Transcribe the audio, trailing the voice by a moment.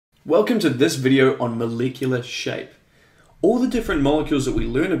Welcome to this video on molecular shape. All the different molecules that we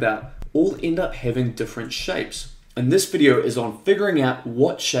learn about all end up having different shapes. And this video is on figuring out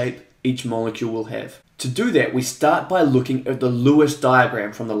what shape each molecule will have. To do that, we start by looking at the Lewis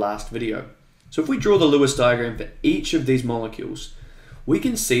diagram from the last video. So if we draw the Lewis diagram for each of these molecules, we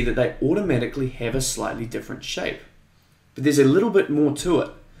can see that they automatically have a slightly different shape. But there's a little bit more to it.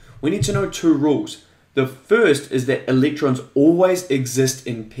 We need to know two rules. The first is that electrons always exist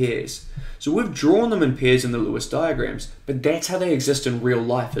in pairs. So we've drawn them in pairs in the Lewis diagrams, but that's how they exist in real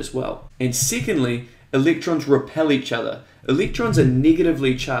life as well. And secondly, electrons repel each other. Electrons are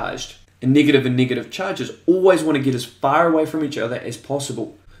negatively charged, and negative charges always want to get as far away from each other as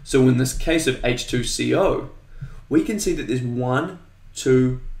possible. So in this case of H2CO, we can see that there's 1,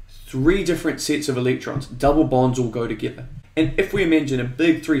 2, 3 different sets of electrons. Double bonds all go together. And if we imagine a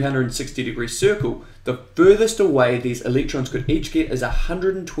big 360-degree circle, the furthest away these electrons could each get is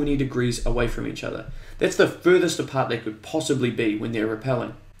 120 degrees away from each other. That's the furthest apart they could possibly be when they're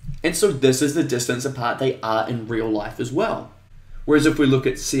repelling. And so this is the distance apart they are in real life as well. Whereas if we look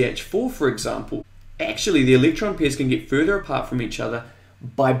at CH4, for example, actually the electron pairs can get further apart from each other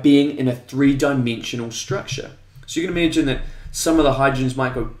by being in a three-dimensional structure. So you can imagine that some of the hydrogens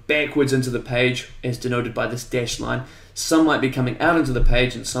might go backwards into the page, as denoted by this dashed line. Some might be coming out into the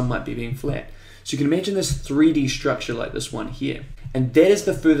page and some might be being flat. So you can imagine this 3D structure like this one here. And that is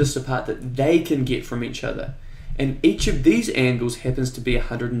the furthest apart that they can get from each other. And each of these angles happens to be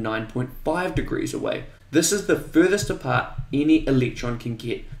 109.5 degrees away. This is the furthest apart any electron can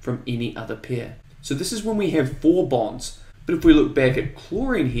get from any other pair. So this is when we have 4 bonds. But if we look back at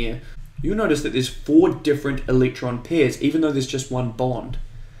chlorine here, you'll notice that there's 4 different electron pairs, even though there's just one bond.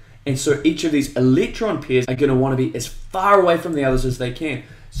 And so each of these electron pairs are going to want to be as far away from the others as they can.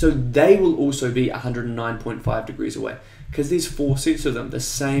 So they will also be 109.5 degrees away, because there's 4 sets of them, the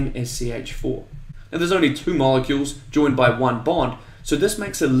same as CH4. Now there's only 2 molecules joined by 1 bond, so this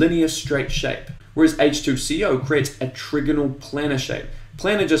makes a linear straight shape, whereas H2CO creates a trigonal planar shape.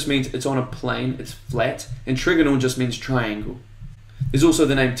 Planar just means it's on a plane, it's flat, and trigonal just means triangle. There's also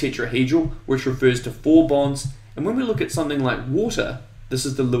the name tetrahedral, which refers to 4 bonds, and when we look at something like water, this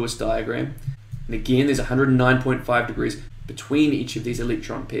is the Lewis diagram, and again there's 109.5 degrees between each of these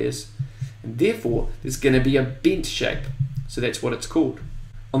electron pairs, and therefore there's going to be a bent shape, so that's what it's called.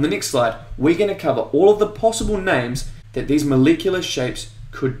 On the next slide, we're going to cover all of the possible names that these molecular shapes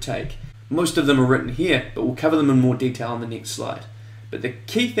could take. Most of them are written here, but we'll cover them in more detail on the next slide. But the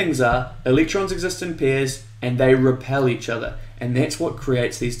key things are electrons exist in pairs and they repel each other, and that's what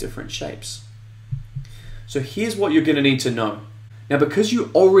creates these different shapes. So here's what you're going to need to know. Now, because you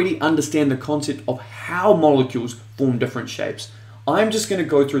already understand the concept of how molecules form different shapes, I'm just going to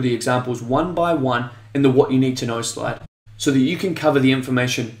go through the examples one by one in the what you need to know slide, so that you can cover the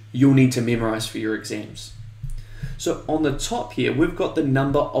information you'll need to memorize for your exams. So on the top here, we've got the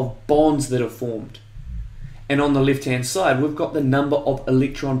number of bonds that are formed. And on the left-hand side, we've got the number of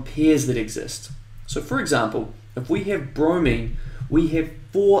electron pairs that exist. So for example, if we have bromine, we have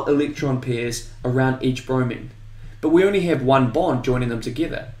 4 electron pairs around each bromine, but we only have 1 bond joining them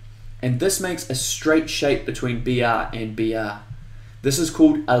together. And this makes a straight shape between Br and Br. This is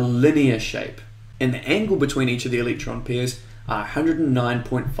called a linear shape. And the angle between each of the electron pairs are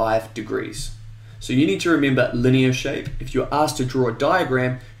 109.5 degrees. So you need to remember linear shape. If you're asked to draw a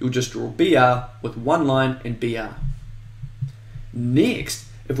diagram, you'll just draw Br with 1 line and Br. Next,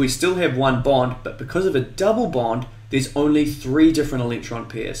 if we still have 1 bond, but because of a double bond, there's only 3 different electron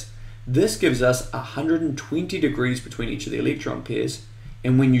pairs. This gives us 120 degrees between each of the electron pairs,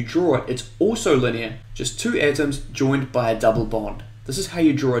 and when you draw it, it's also linear, just 2 atoms joined by a double bond. This is how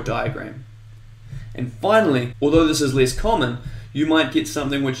you draw a diagram. And finally, although this is less common, you might get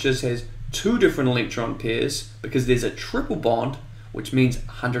something which just has 2 different electron pairs because there's a triple bond, which means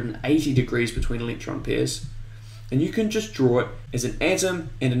 180 degrees between electron pairs. And you can just draw it as an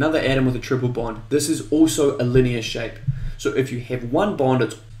atom and another atom with a triple bond. This is also a linear shape. So if you have 1 bond,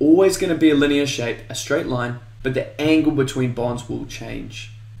 it's always going to be a linear shape, a straight line, but the angle between bonds will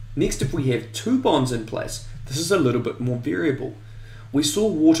change. Next, if we have 2 bonds in place, this is a little bit more variable. We saw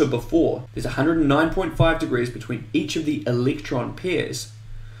water before. There's 109.5 degrees between each of the electron pairs,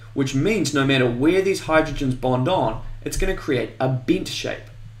 which means no matter where these hydrogens bond on, it's going to create a bent shape.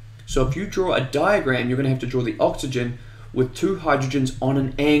 So if you draw a diagram, you're going to have to draw the oxygen with 2 hydrogens on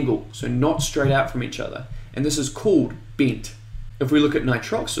an angle, so not straight out from each other. And this is called bent. If we look at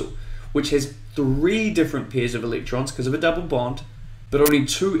nitroxyl, which has 3 different pairs of electrons because of a double bond, but only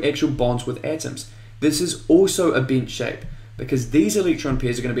 2 actual bonds with atoms, this is also a bent shape because these electron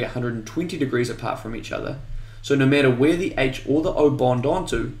pairs are going to be 120 degrees apart from each other. So no matter where the H or the O bond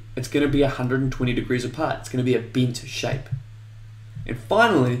onto, it's going to be 120 degrees apart. It's going to be a bent shape. And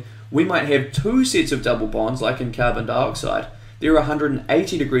finally, we might have two sets of double bonds, like in carbon dioxide. They're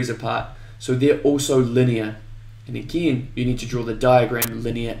 180 degrees apart, so they're also linear. And again, you need to draw the diagram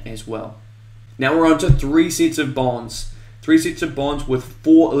linear as well. Now we're on to three sets of bonds. Three sets of bonds with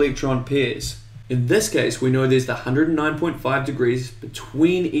 4 electron pairs. In this case, we know there's the 109.5 degrees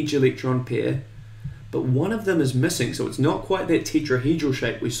between each electron pair, but one of them is missing, so it's not quite that tetrahedral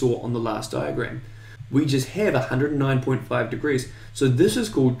shape we saw on the last diagram. We just have 109.5 degrees, so this is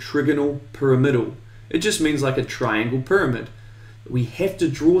called trigonal pyramidal. It just means like a triangle pyramid. We have to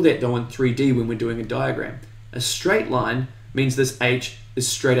draw that though in 3D when we're doing a diagram. A straight line means this H is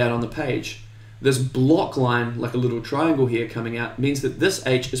straight out on the page. This block line, like a little triangle here coming out, means that this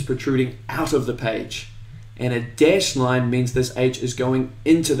H is protruding out of the page. And a dashed line means this H is going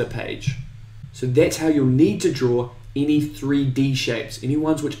into the page. So that's how you'll need to draw any 3D shapes, any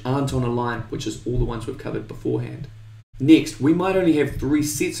ones which aren't on a line, which is all the ones we've covered beforehand. Next, we might only have 3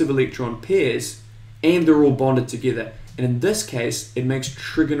 sets of electron pairs, and they're all bonded together. And in this case, it makes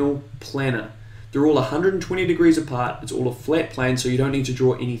trigonal planar. They're all 120 degrees apart, it's all a flat plane, so you don't need to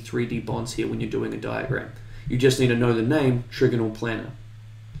draw any 3D bonds here when you're doing a diagram. You just need to know the name, trigonal planar.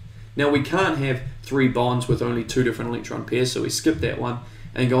 Now we can't have 3 bonds with only 2 different electron pairs, so we skip that one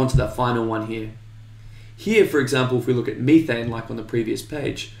and go on to the final one here. Here, for example, if we look at methane like on the previous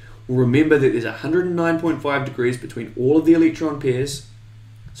page, we'll remember that there's 109.5 degrees between all of the electron pairs,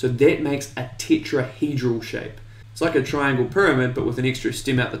 so that makes a tetrahedral shape. It's like a triangle pyramid, but with an extra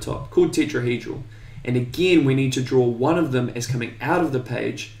stem out the top, called tetrahedral. And again, we need to draw one of them as coming out of the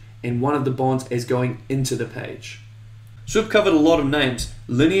page, and one of the bonds as going into the page. So we've covered a lot of names: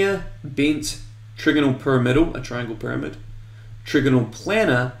 linear, bent, trigonal pyramidal, a triangle pyramid, trigonal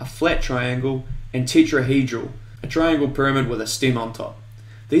planar, a flat triangle, and tetrahedral, a triangle pyramid with a stem on top.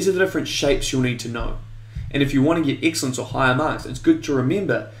 These are the different shapes you'll need to know. And if you want to get excellence or higher marks, it's good to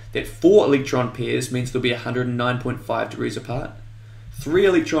remember that 4 electron pairs means they'll be 109.5 degrees apart, 3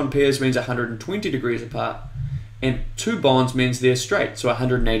 electron pairs means 120 degrees apart, and 2 bonds means they're straight, so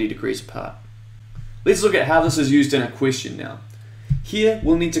 180 degrees apart. Let's look at how this is used in a question now. Here,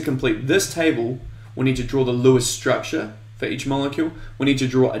 we'll need to complete this table. We'll need to draw the Lewis structure for each molecule, we'll need to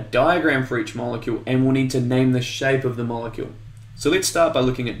draw a diagram for each molecule, and we'll need to name the shape of the molecule. So let's start by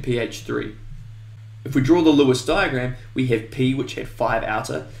looking at pH 3. If we draw the Lewis diagram, we have P, which had 5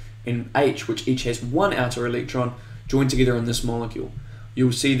 outer, and H, which each has 1 outer electron, joined together in this molecule.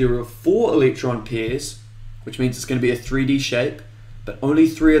 You'll see there are 4 electron pairs, which means it's going to be a 3D shape, but only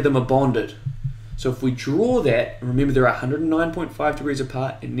 3 of them are bonded. So if we draw that, remember they're 109.5 degrees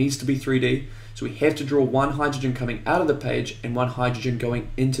apart, it needs to be 3D, so we have to draw 1 hydrogen coming out of the page and 1 hydrogen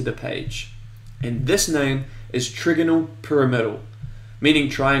going into the page. And this name is trigonal pyramidal, meaning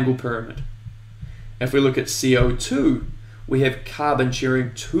triangle pyramid. If we look at CO2, we have carbon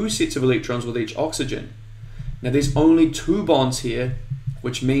sharing 2 sets of electrons with each oxygen. Now there's only 2 bonds here,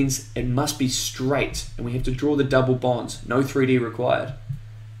 which means it must be straight, and we have to draw the double bonds, no 3D required.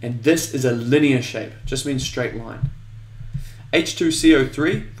 And this is a linear shape, just means straight line.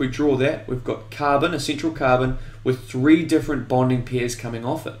 H2CO3, if we draw that, we've got carbon, a central carbon, with 3 different bonding pairs coming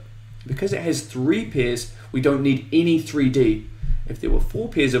off it. Because it has 3 pairs, we don't need any 3D. If there were 4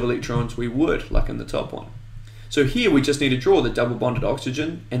 pairs of electrons, we would, like in the top one. So here we just need to draw the double bonded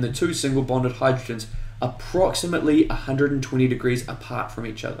oxygen and the 2 single bonded hydrogens approximately 120 degrees apart from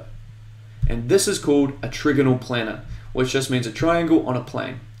each other. And this is called a trigonal planar, which just means a triangle on a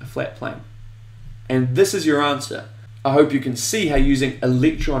plane, a flat plane. And this is your answer. I hope you can see how using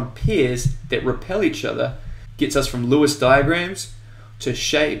electron pairs that repel each other gets us from Lewis diagrams to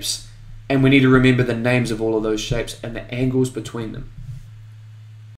shapes, and we need to remember the names of all of those shapes and the angles between them.